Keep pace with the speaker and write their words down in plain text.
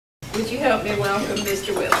Would you help me welcome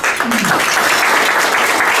Mr. Wilson?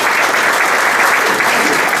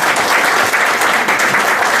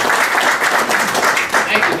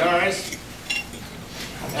 Thank you, Doris.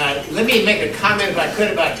 Let me make a comment, if I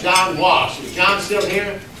could, about John Walsh. Is John still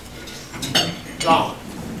here? Gone.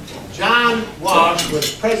 John Walsh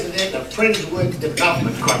was president of Friendswood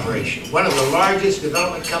Development Corporation, one of the largest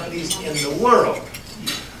development companies in the world.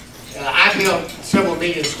 I built several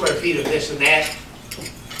million square feet of this and that.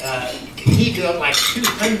 He built like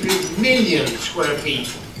 200 million square feet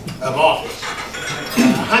of office,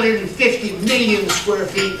 150 million square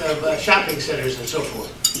feet of shopping centers and so forth.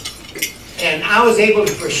 And I was able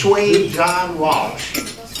to persuade John Walsh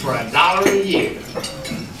for $1 a year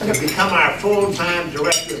to become our full-time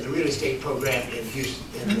director of the real estate program in Houston,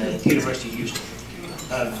 in the University of Houston.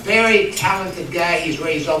 A very talented guy. He's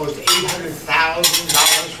raised almost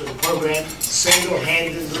 $800,000 for the program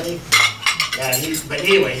single-handedly. But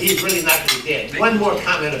anyway, he's really not going to be dead. One more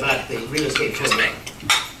comment about the real estate program.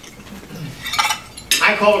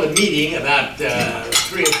 I called a meeting about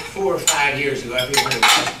 3 or 4 or 5 years ago, I forget when it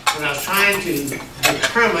was, when I was trying to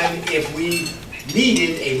determine if we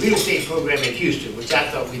needed a real estate program in Houston, which I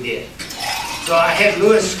thought we did. So I had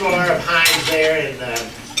Louis Sklar of Hines there,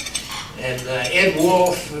 and Ed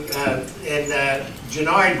Wolf, and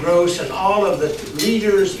Gennard Gross, and all of the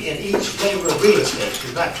leaders in each flavor of real estate.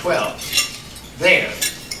 There's about 12 there.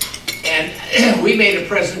 And we made a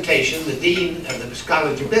presentation, the Dean of the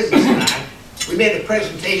College of Business and I, we made a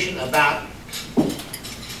presentation about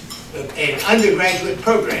an undergraduate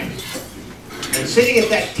program. And sitting at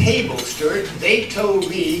that table, Stuart, they told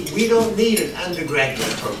me, we don't need an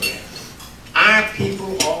undergraduate program. Our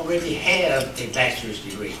people already have a bachelor's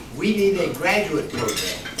degree. We need a graduate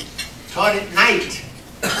program taught at night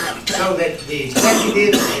so that the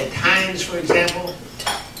executives at Hines, for example,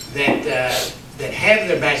 that have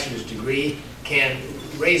their bachelor's degree can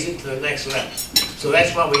raise it to the next level. So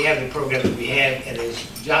that's why we have the program that we have, and as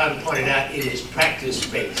John pointed out, it is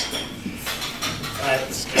practice-based.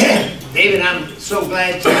 David, I'm so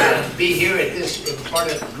glad to be here at this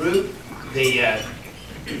important group.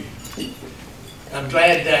 I'm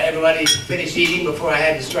glad everybody finished eating before I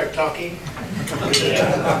had to start talking.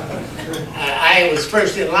 I was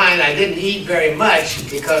first in line. I didn't eat very much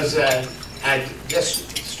because I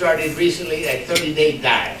just started recently a 30-day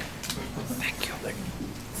diet.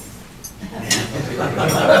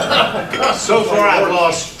 So far, I've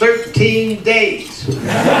lost 13 days.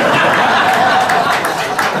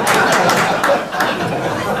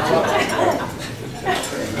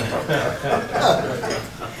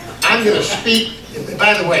 I'm going to speak.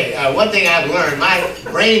 By the way, one thing I've learned, my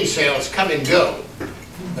brain cells come and go.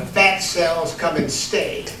 The fat cells come and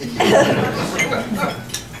stay.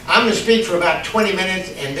 I'm going to speak for about 20 minutes,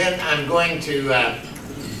 and then I'm going to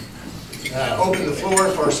open the floor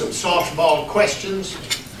for some softball questions.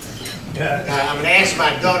 I'm going to ask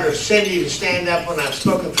my daughter Cindy to stand up when I've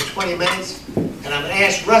spoken for 20 minutes, and I'm going to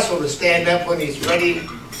ask Russell to stand up when he's ready,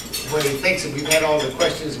 when he thinks that we've had all the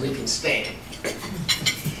questions we can stand.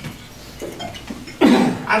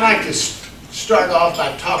 I'd like to start off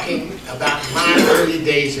by talking about my early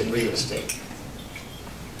days in real estate.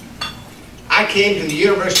 I came to the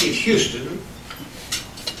University of Houston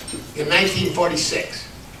in 1946.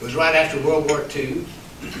 It was right after World War II.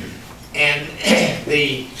 And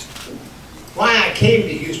why I came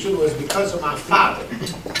to Houston was because of my father.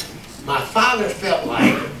 My father felt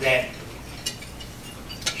like that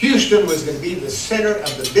Houston was going to be the center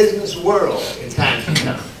of the business world in time to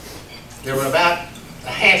come. There were about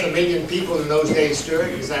 500,000 people in those days,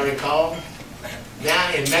 Stuart, as I recall.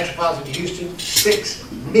 Now in metropolitan Houston, 6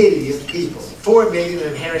 million people, 4 million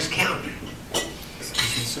in Harris County.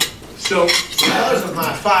 So because of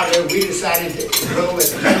my father, we decided to enroll at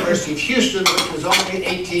the University of Houston, which was only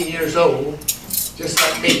 18 years old, just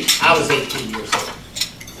like me. I was 18 years old.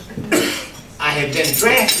 I had been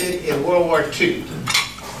drafted in World War II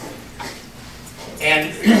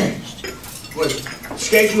and was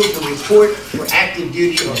scheduled to report for active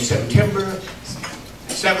duty on September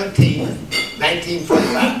 17,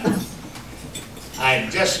 1945. I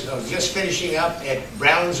was just finishing up at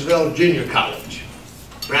Brownsville Junior College.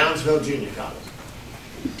 Brownsville Junior College.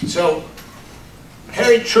 So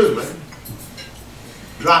Harry Truman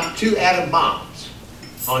dropped 2 atom bombs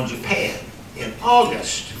on Japan in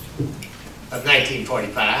August of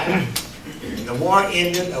 1945, and the war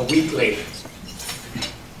ended a week later.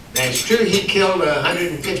 Now it's true he killed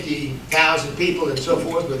 150,000 people and so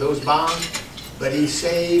forth with those bombs, but he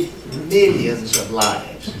saved millions of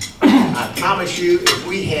lives. I promise you, if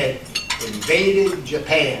we had invaded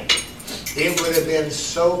Japan, it would have been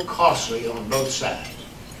so costly on both sides.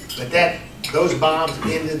 But those bombs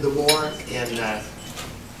ended the war in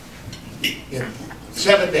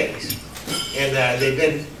 7 days. And they've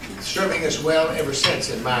been serving us well ever since,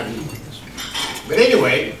 in my view. But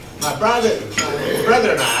anyway, my brother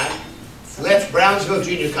and I left Brownsville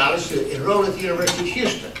Junior College to enroll at the University of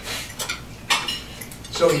Houston.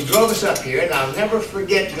 So he drove us up here, and I'll never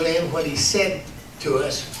forget, Glenn, what he said to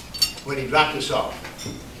us when he dropped us off.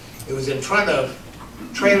 It was in front of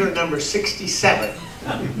trailer number 67,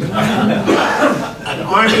 an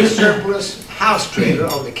Army surplus house trailer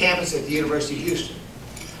on the campus at the University of Houston.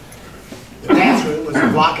 The bathroom was a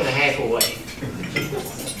block and a half away.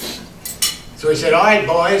 So he said, all right,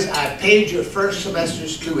 boys, I paid your first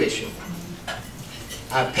semester's tuition.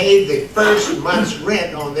 I paid the first month's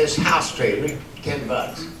rent on this house trailer,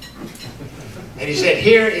 $10. And he said,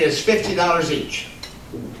 here is $50 each.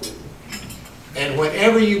 And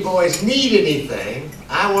whenever you boys need anything,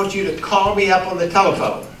 I want you to call me up on the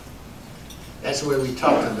telephone. That's the way we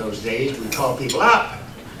talked in those days. We called people up.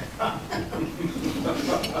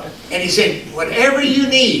 And he said, whatever you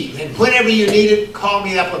need, and whenever you need it, call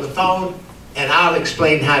me up on the phone, and I'll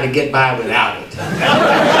explain how to get by without it.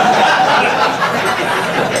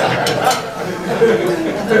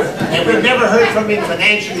 And we've never heard from him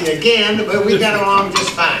financially again, but we got along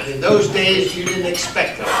just fine. In those days, you didn't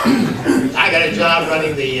expect them. I got a job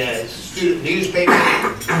running the student newspaper.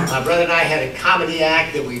 My brother and I had a comedy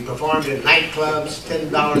act that we performed in nightclubs,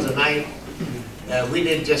 $10 a night. We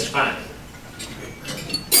did just fine.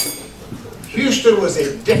 Houston was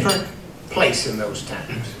a different place in those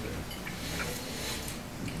times.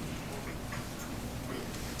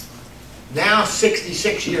 Now,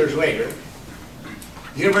 66 years later,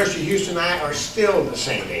 the University of Houston and I are still the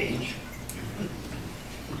same age.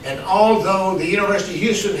 And although the University of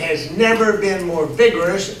Houston has never been more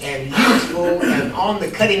vigorous and youthful and on the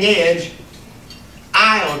cutting edge,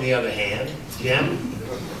 I, on the other hand, Jim,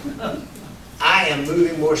 I am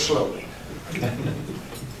moving more slowly.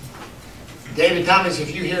 David Thomas,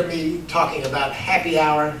 if you hear me talking about happy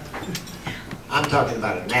hour, I'm talking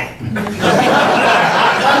about a nap.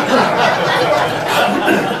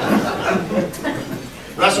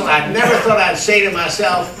 Russell, I never thought I'd say to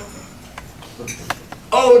myself,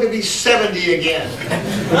 oh, to be 70 again.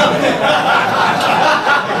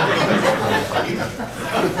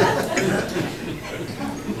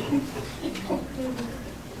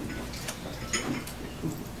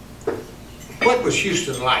 What was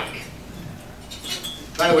Houston like?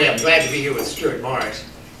 By the way, I'm glad to be here with Stuart Morris,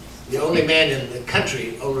 the only man in the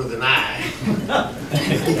country older than I.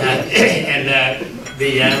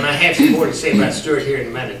 I have some more to say about Stuart here in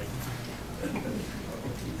a minute.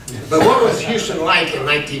 But what was Houston like in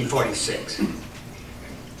 1946?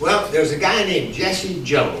 Well, there's a guy named Jesse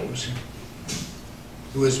Jones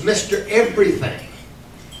who was Mr. Everything.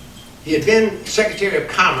 He had been Secretary of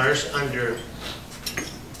Commerce under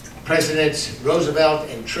Presidents Roosevelt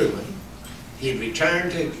and Truman. He had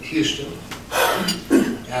returned to Houston,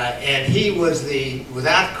 and he was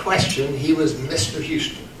without question, he was Mr.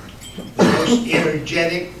 Houston. The most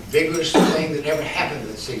energetic, vigorous thing that ever happened in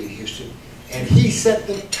the city of Houston. And he set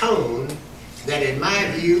the tone that, in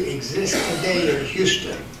my view, exists today in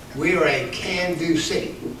Houston. We are a can-do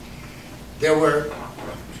city. There were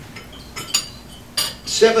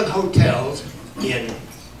 8 hotels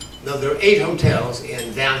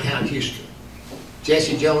in downtown Houston.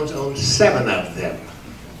 Jesse Jones owned 7 of them.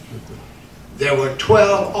 There were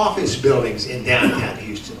 12 office buildings in downtown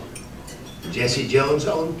Houston. Jesse Jones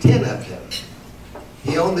owned 10 of them.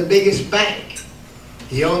 He owned the biggest bank.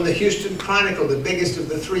 He owned the Houston Chronicle, the biggest of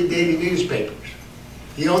the 3 daily newspapers.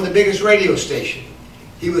 He owned the biggest radio station.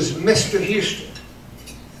 He was Mr. Houston.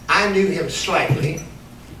 I knew him slightly.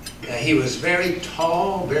 He was very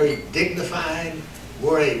tall, very dignified,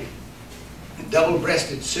 wore a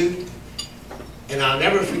double-breasted suit. And I'll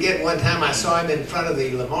never forget one time I saw him in front of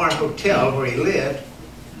the Lamar Hotel where he lived,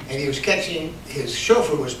 and he was his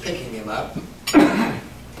chauffeur was picking him up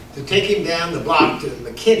to take him down the block to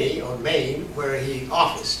McKinney on Main where he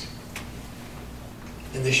officed.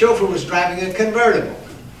 And the chauffeur was driving a convertible.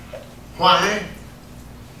 Why?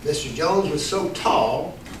 Mr. Jones was so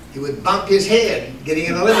tall, he would bump his head getting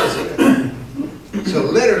in a limousine. So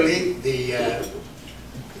literally, the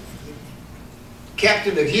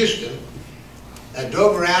captain of Houston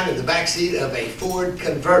drove around in the back seat of a Ford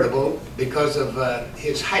convertible because of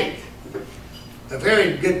his height. A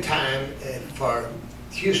very good time for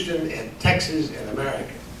Houston and Texas and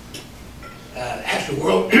America. After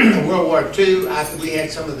World War II, I think we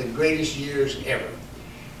had some of the greatest years ever.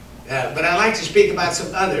 But I'd like to speak about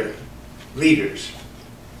some other leaders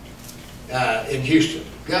in Houston.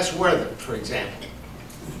 Gus Wortham, for example.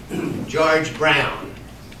 George Brown,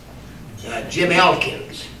 Jim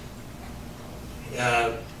Elkins.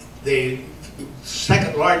 The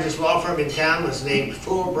second largest law firm in town was named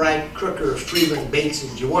Fulbright, Crooker, Freeman, Bates,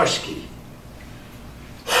 and Jaworski.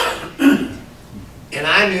 And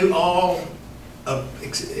I knew all of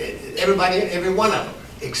everybody, every one of them,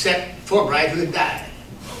 except Fulbright, who had died.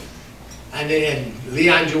 And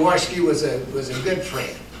Leon Jaworski was a good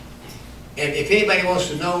friend. And if anybody wants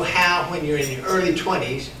to know how, when you're in your early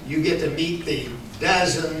 20s, you get to meet the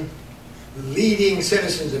dozen leading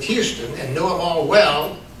citizens of Houston and know them all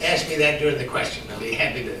well, ask me that during the question. I'll be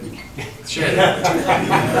happy to share that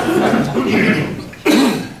with you.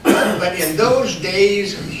 But in those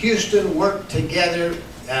days, Houston worked together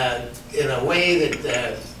in a way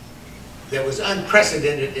that was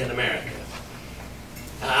unprecedented in America.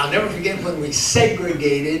 I'll never forget when we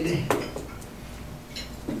segregated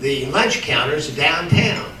the lunch counters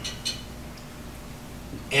downtown.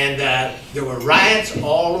 And there were riots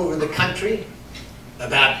all over the country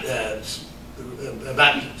about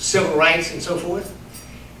civil rights and so forth.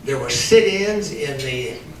 There were sit-ins in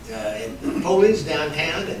the Foley's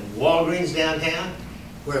downtown and Walgreens downtown,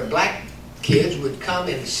 where black kids would come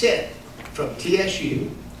and sit from TSU.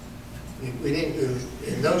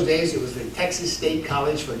 In those days, it was the Texas State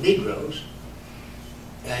College for Negroes.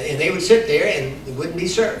 And they would sit there and it wouldn't be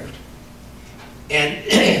served. And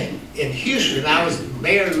in Houston,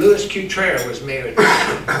 Mayor Louis Cutrera was mayor at the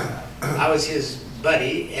time. I was his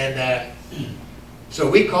buddy, and so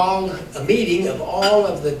we called a meeting of all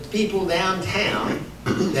of the people downtown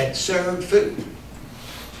that served food.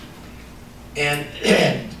 And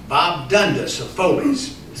Bob Dundas of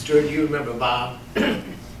Foley's, Stuart, you remember Bob,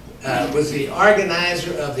 was the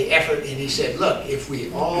organizer of the effort, and he said, look, if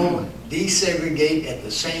we all desegregate at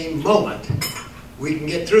the same moment, we can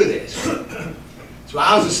get through this. So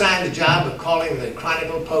I was assigned the job of calling the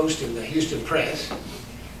Chronicle Post and the Houston Press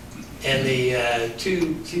and the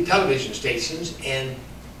two television stations and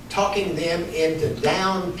talking them into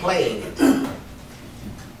downplaying it.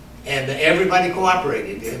 And everybody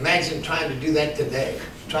cooperated. Imagine trying to do that today,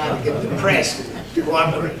 trying to get the press to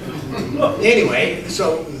cooperate. Anyway,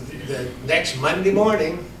 so the next Monday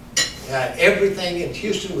morning, everything in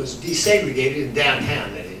Houston was desegregated in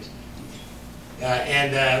downtown, that is.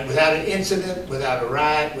 And without an incident, without a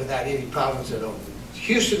riot, without any problems at all.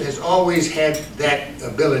 Houston has always had that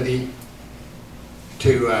ability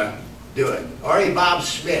to do it. R.E. Bob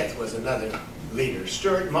Smith was another leader.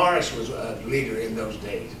 Stuart Morris was a leader in those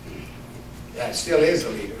days. Still is a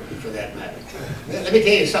leader, for that matter. Let me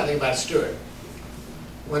tell you something about Stuart.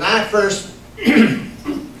 When I first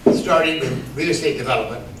started in real estate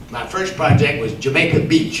development, my first project was Jamaica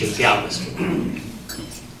Beach in Galveston.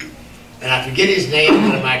 And I forget his name,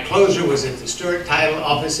 but my closer was at the Stuart Title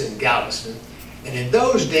office in Galveston. And in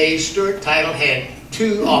those days, Stuart Title had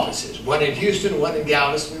two offices, one in Houston, one in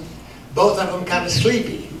Galveston, both of them kind of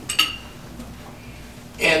sleepy.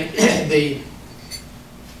 And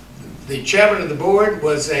the chairman of the board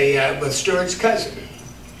was Stuart's cousin.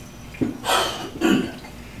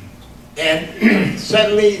 And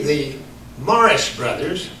suddenly the Morris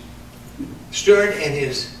brothers, Stuart and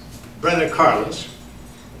his brother Carlos,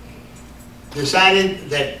 decided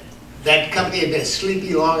that that company had been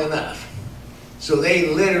sleepy long enough. So they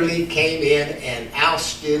literally came in and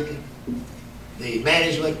ousted the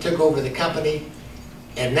management, took over the company,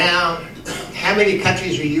 and now, how many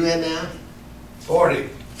countries are you in now? 40.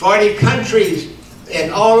 40 countries,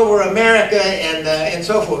 and all over America and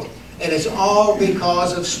so forth. And it's all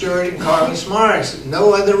because of Stuart and Carlos Morris.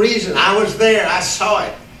 No other reason. I was there, I saw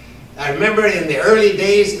it. I remember in the early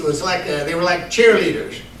days, it was like, they were like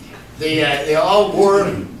cheerleaders. They all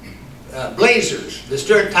wore blazers. The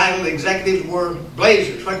Stuart Title executives wore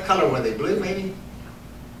blazers. What color were they? Blue, maybe?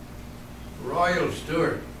 Royal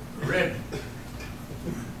Stuart. Red.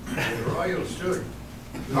 Royal Stuart.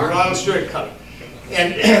 Royal Stuart color.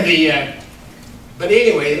 And but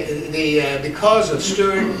anyway, because of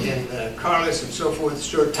Stuart and Carlos and so forth,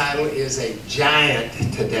 Stuart Title is a giant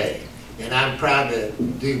today. And I'm proud to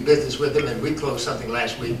do business with them. And we closed something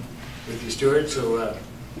last week with you, Stuart. So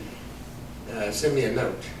send me a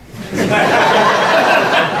note.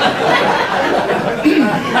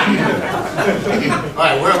 All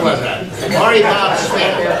right, where was I? R.E. Bob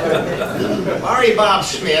Smith. R.E. Bob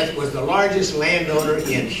Smith was the largest landowner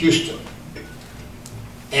in Houston.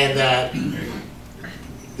 And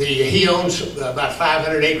he owns about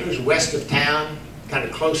 500 acres west of town, kind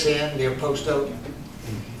of close in, near Post Oak.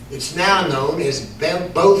 It's now known as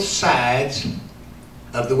both sides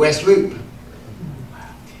of the West Loop.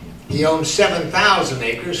 He owns 7,000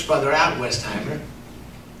 acres further out Westheimer.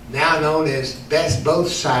 now known as both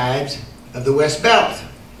sides of the West Belt.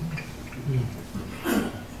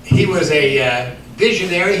 He was a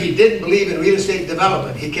visionary. He didn't believe in real estate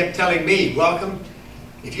development. He kept telling me, Welcome,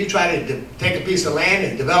 if you try to take a piece of land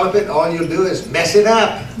and develop it, all you'll do is mess it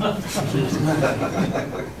up.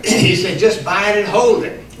 He said, just buy it and hold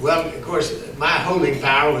it. Well, of course, my holding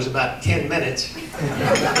power was about 10 minutes,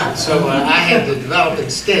 so I had to develop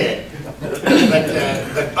instead.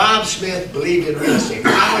 But Bob Smith believed in real estate.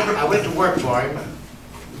 I went to work for him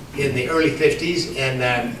in the early 50s, and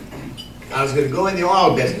I was going to go in the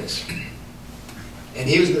oil business. And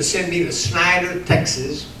he was going to send me to Snyder,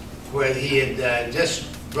 Texas, where he had just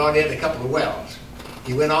brought in a couple of wells.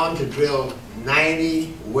 He went on to drill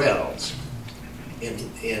 90 wells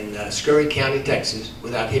in Scurry County, Texas,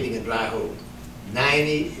 without hitting a dry hole.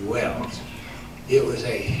 90 wells. It was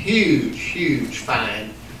a huge, huge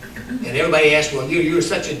find. And everybody asked, well, you're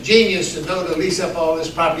such a genius to know to lease up all this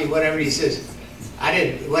property, whatever. He says,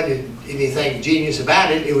 wasn't anything genius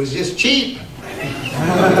about it. It was just cheap.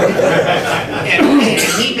 and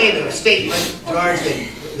he made a statement, George,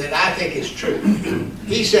 that I think is true.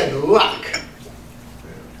 He said, luck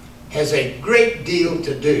has a great deal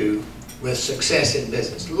to do with success in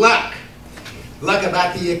business. Luck. Luck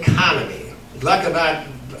about the economy. Luck about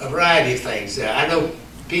a variety of things. I know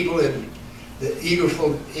people in the Eagle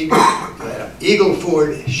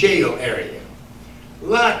Ford shale area.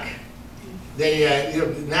 Luck. They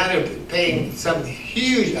now they're paying some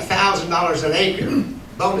huge $1,000 an acre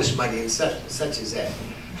bonus money and such as that.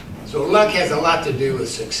 So luck has a lot to do with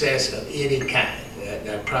success of any kind.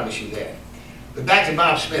 I promise you that. But back to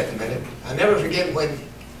Bob Smith a minute. I'll never forget when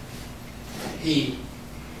he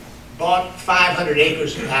bought 500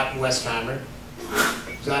 acres out in Westheimer.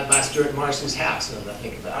 It was out by Stuart Marston's house, now that I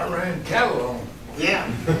think about it. I ran cattle on. Yeah.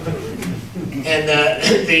 And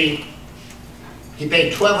he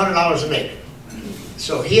paid $1,200 an acre.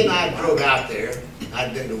 So he and I drove out there.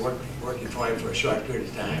 I'd been working for him for a short period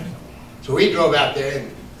of time. So we drove out there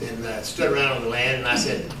and stood around on the land, and I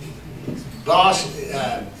said, boss,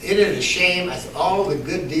 it is a shame. I said, all the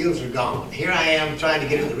good deals are gone. Here I am trying to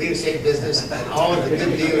get in the real estate business, and all of the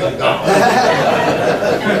good deals are gone.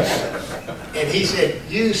 And he said,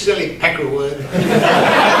 you silly peckerwood.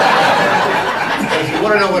 And if you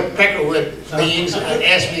want to know what peckerwood means,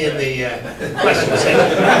 ask me in the question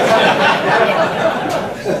section.